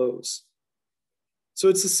clothes. So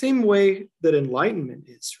it's the same way that enlightenment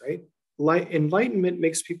is, right? Enlightenment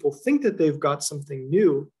makes people think that they've got something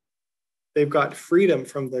new. They've got freedom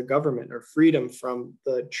from the government or freedom from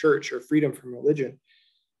the church or freedom from religion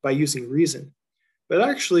by using reason. But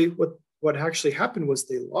actually, what actually happened was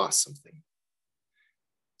they lost something.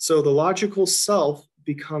 So the logical self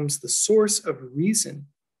becomes the source of reason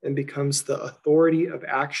and becomes the authority of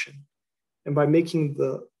action. And by making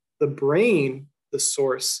the brain the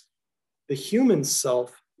source, the human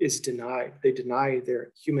self is denied. They deny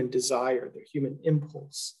their human desire, their human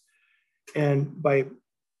impulse. And by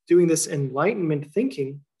doing this enlightenment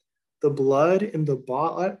thinking, the blood and the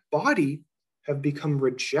body have become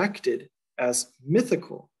rejected as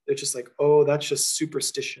mythical. They're just like, oh, that's just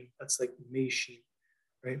superstition. That's like Meishin,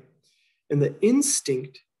 right? And the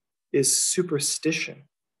instinct is superstition,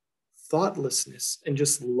 thoughtlessness, and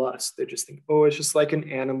just lust. They just think, oh, it's just like an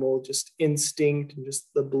animal, just instinct and just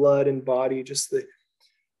the blood and body,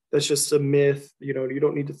 that's just a myth. You know, you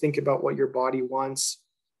don't need to think about what your body wants.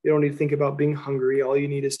 You don't need to think about being hungry. All you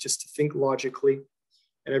need is just to think logically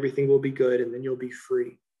and everything will be good and then you'll be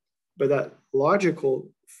free. But that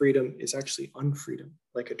logical freedom is actually unfreedom,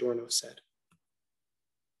 like Adorno said.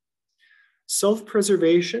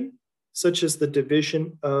 Self-preservation, such as the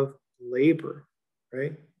division of labor,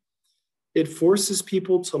 right? It forces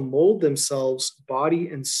people to mold themselves, body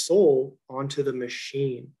and soul, onto the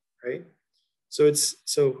machine, right? So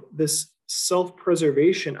this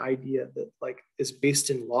self-preservation idea that like is based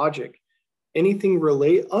in logic, anything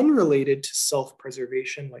unrelated to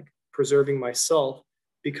self-preservation, like preserving myself,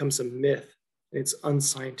 becomes a myth. And it's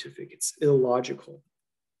unscientific, it's illogical.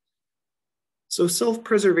 So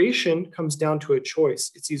self-preservation comes down to a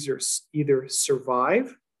choice. It's either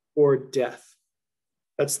survive or death.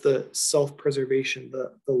 That's the self-preservation,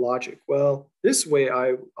 the logic. Well, this way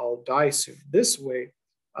I'll die soon. This way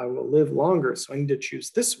I will live longer, so I need to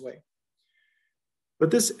choose this way.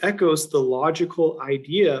 But this echoes the logical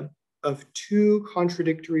idea of two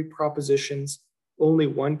contradictory propositions. Only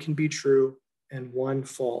one can be true and one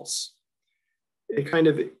false. It kind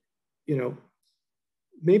of,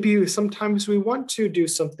 maybe sometimes we want to do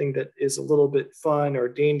something that is a little bit fun or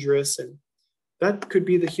dangerous, and that could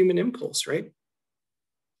be the human impulse, right?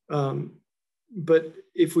 But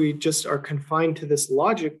if we just are confined to this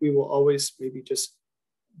logic, we will always maybe just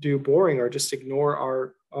do boring or just ignore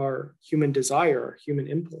our human desire, our human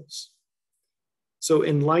impulse. So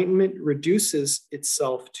enlightenment reduces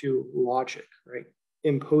itself to logic, right?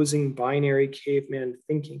 Imposing binary caveman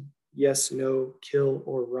thinking, yes, no, kill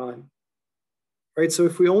or run, right? So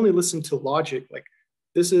if we only listen to logic, like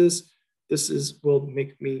this will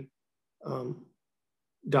make me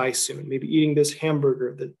die soon. Maybe eating this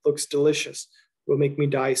hamburger that looks delicious will make me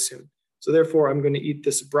die soon. So therefore, I'm going to eat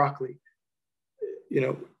this broccoli.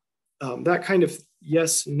 That kind of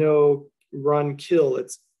yes, no, run, kill.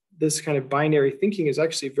 It's this kind of binary thinking is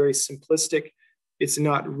actually very simplistic. It's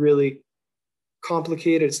not really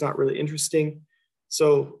complicated. It's not really interesting.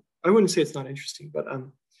 So I wouldn't say it's not interesting, but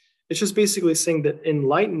it's just basically saying that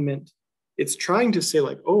enlightenment it's trying to say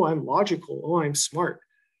like, oh, I'm logical, oh, I'm smart.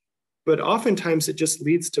 But oftentimes it just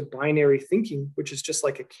leads to binary thinking, which is just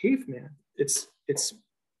like a caveman. It's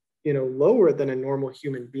lower than a normal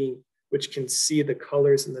human being, which can see the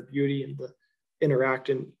colors and the beauty and the interact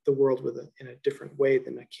in the world in a different way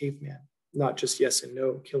than a caveman, not just yes and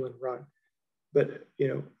no, kill and run. But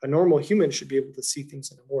a normal human should be able to see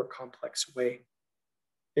things in a more complex way.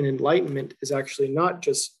 And enlightenment is actually not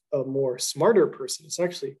just a more smarter person, it's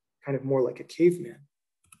actually kind of more like a caveman.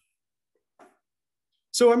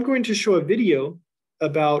 So I'm going to show a video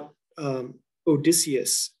about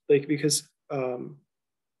Odysseus, because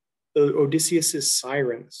Odysseus's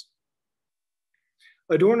sirens.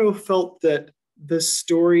 Adorno felt that the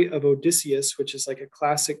story of Odysseus, which is like a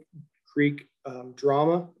classic Greek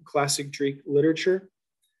drama, classic Greek literature,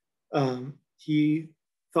 he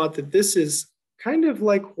thought that this is kind of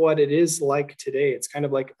like what it is like today. It's kind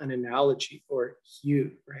of like an analogy or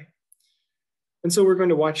hue, right? And so we're going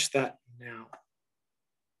to watch that now.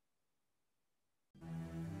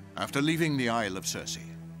 After leaving the Isle of Circe,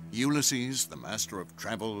 Ulysses, the master of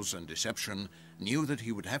travels and deception, knew that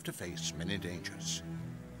he would have to face many dangers.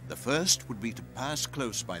 The first would be to pass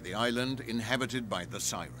close by the island inhabited by the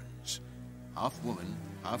sirens. Half woman,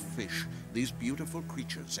 half fish, these beautiful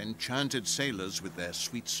creatures enchanted sailors with their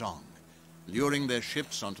sweet song, luring their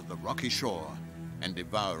ships onto the rocky shore and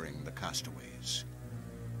devouring the castaways.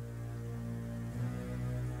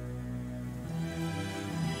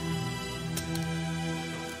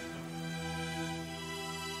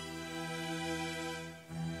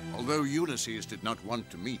 Although Ulysses did not want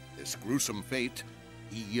to meet this gruesome fate,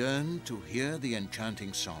 he yearned to hear the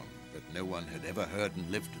enchanting song that no one had ever heard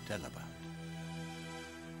and lived to tell about.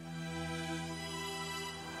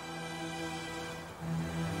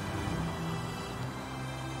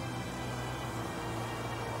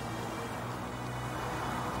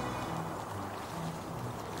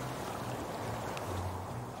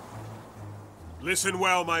 Listen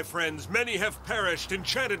well, my friends. Many have perished,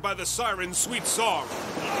 enchanted by the siren's sweet song.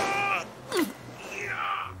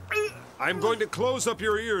 I'm going to close up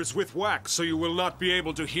your ears with wax so you will not be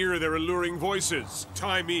able to hear their alluring voices.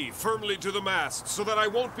 Tie me firmly to the mast so that I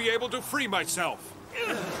won't be able to free myself.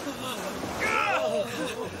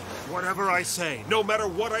 Whatever I say, no matter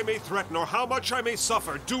what I may threaten or how much I may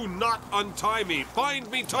suffer, do not untie me. Bind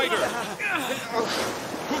me tighter.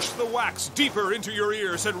 Push the wax deeper into your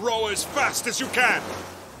ears and row as fast as you can.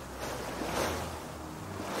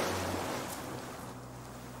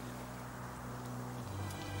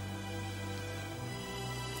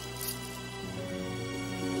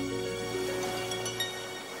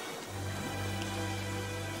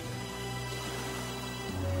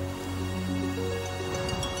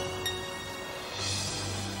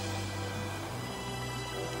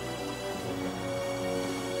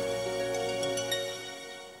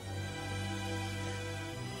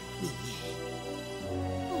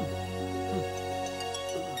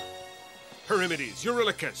 Perimedes,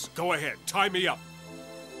 Eurylochus, go ahead, tie me up.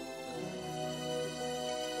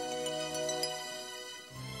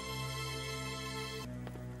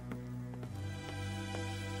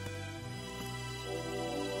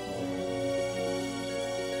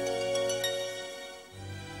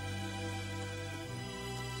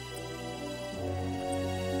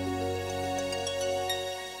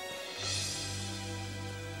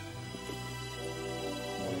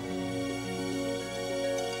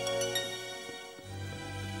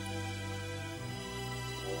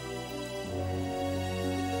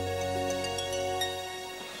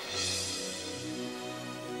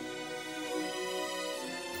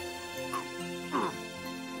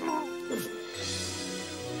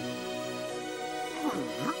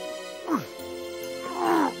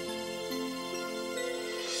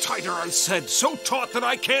 Tighter, I said, so taut that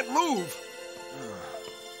I can't move.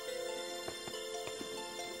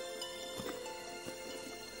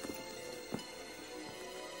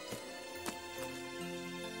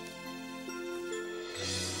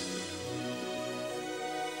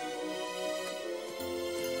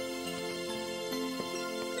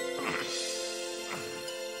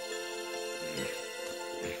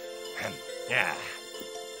 Yeah.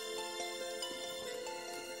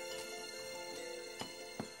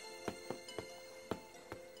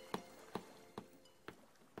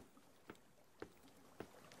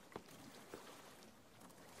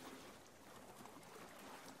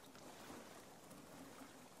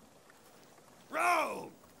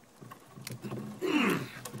 Row!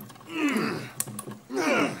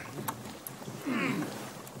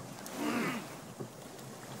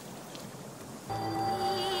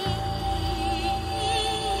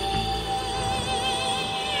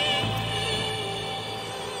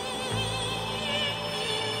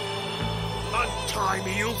 untie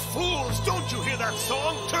me, you fools! Don't you hear that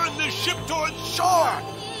song? Turn this ship towards shore!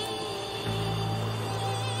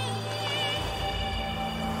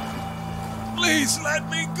 Please let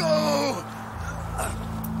me go!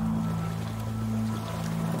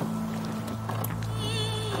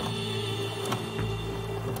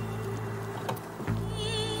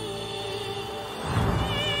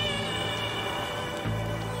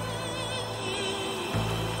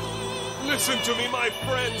 Listen to me, my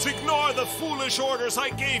friends. Ignore the foolish orders I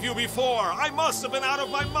gave you before. I must have been out of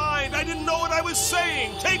my mind. I didn't know what I was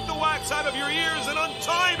saying. Take the wax out of your ears and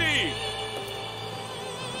untie me.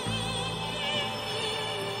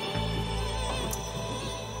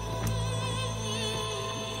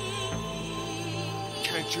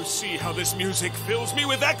 Can't you see how this music fills me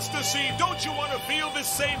with ecstasy? Don't you want to feel this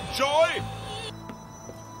same joy?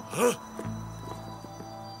 Huh?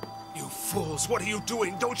 You fools, what are you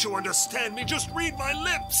doing? Don't you understand me? Just read my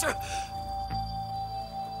lips!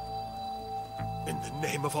 In the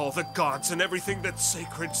name of all the gods and everything that's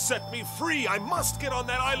sacred, set me free! I must get on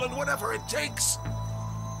that island, whatever it takes!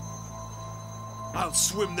 I'll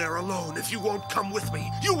swim there alone if you won't come with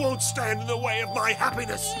me. You won't stand in the way of my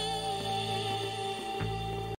happiness!